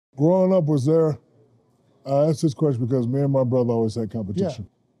Growing up, was there? I asked this question because me and my brother always had competition.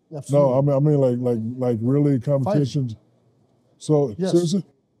 Yeah, absolutely. No, I mean like really competitions. Fighting. So Yes. seriously,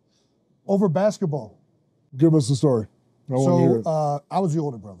 Over basketball. give us the story. I want to hear it. I was the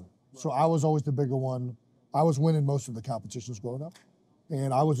older brother, so I was always the bigger one. I was winning most of the competitions growing up,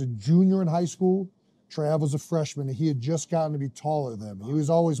 and I was a junior in high school. Trav was a freshman, and he had just gotten to be taller than me. He was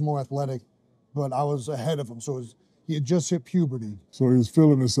always more athletic, but I was ahead of him, so he had just hit puberty. So he was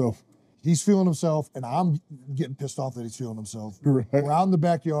feeling himself. He's feeling himself, and I'm getting pissed off that he's feeling himself. Right. We're out in the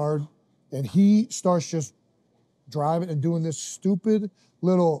backyard, and he starts just driving and doing this stupid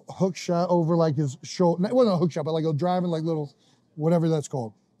little hook shot over like his shoulder. It wasn't a hook shot, but like a driving like little, whatever that's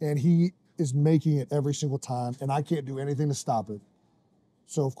called. And he is making it every single time, and I can't do anything to stop it.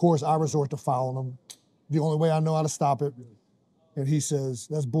 So of course I resort to fouling him. The only way I know how to stop it. And he says,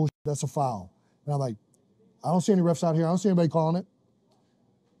 "That's bullshit, that's a foul." And I'm like, "I don't see any refs out here. I don't see anybody calling it."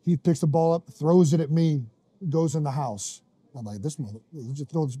 He picks the ball up, throws it at me, goes in the house. I'm like, "This mother, you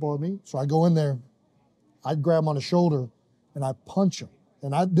just throw this ball at me?" So I go in there, I grab him on the shoulder, and I punch him.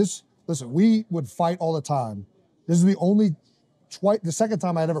 And listen, we would fight all the time. This is the second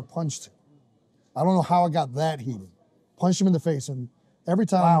time I'd ever punched him. I don't know how I got that heated. Punched him in the face, and every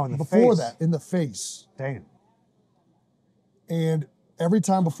time before that, in the face. Damn. And every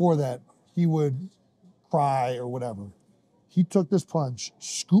time before that, he would cry or whatever. He took this punch,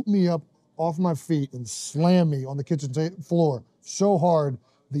 scooped me up off my feet, and slammed me on the kitchen floor so hard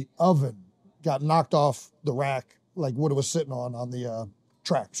the oven got knocked off the rack, like what it was sitting on the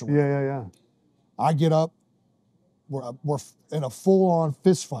tracks. Yeah. I get up, we're in a full-on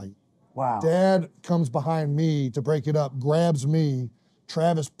fist fight. Wow. Dad comes behind me to break it up, grabs me.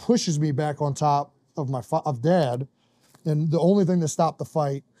 Travis pushes me back on top of Dad, and the only thing that stopped the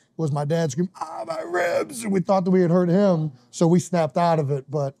fight was my dad screaming, "Ah, my ribs!" And we thought that we had hurt him, so we snapped out of it.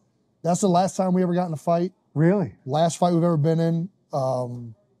 But that's the last time we ever got in a fight. Really? Last fight we've ever been in.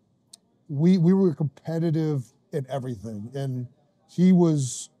 We were competitive in everything, and he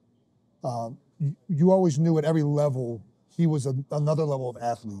was. You always knew at every level he was another level of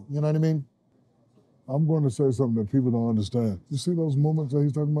athlete. You know what I mean? I'm going to say something that people don't understand. You see those moments that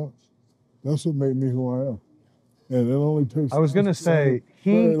he's talking about? That's what made me who I am. And it only takes. I was going to say,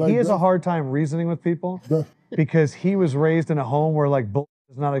 he has a hard time reasoning with people because he was raised in a home where like bull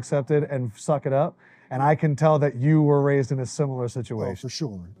is not accepted and suck it up. And I can tell that you were raised in a similar situation. Oh, for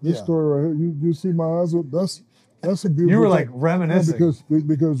sure. This story right here, you see my eyes? That's a beautiful You were thing. like reminiscing.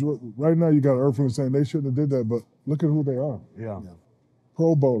 Because right now you got Earthling saying they shouldn't have did that, but look at who they are. Yeah.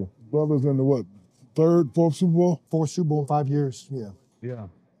 Pro Bowler. Brothers in the what? Fourth Super Bowl? Fourth Super Bowl in 5 years. Yeah. Yeah.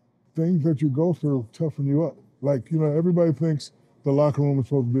 Things that you go through toughen you up. Like, everybody thinks the locker room is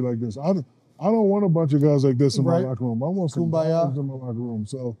supposed to be like this. I don't want a bunch of guys like this in my locker room. I want some guys in my locker room.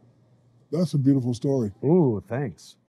 So that's a beautiful story. Ooh, thanks.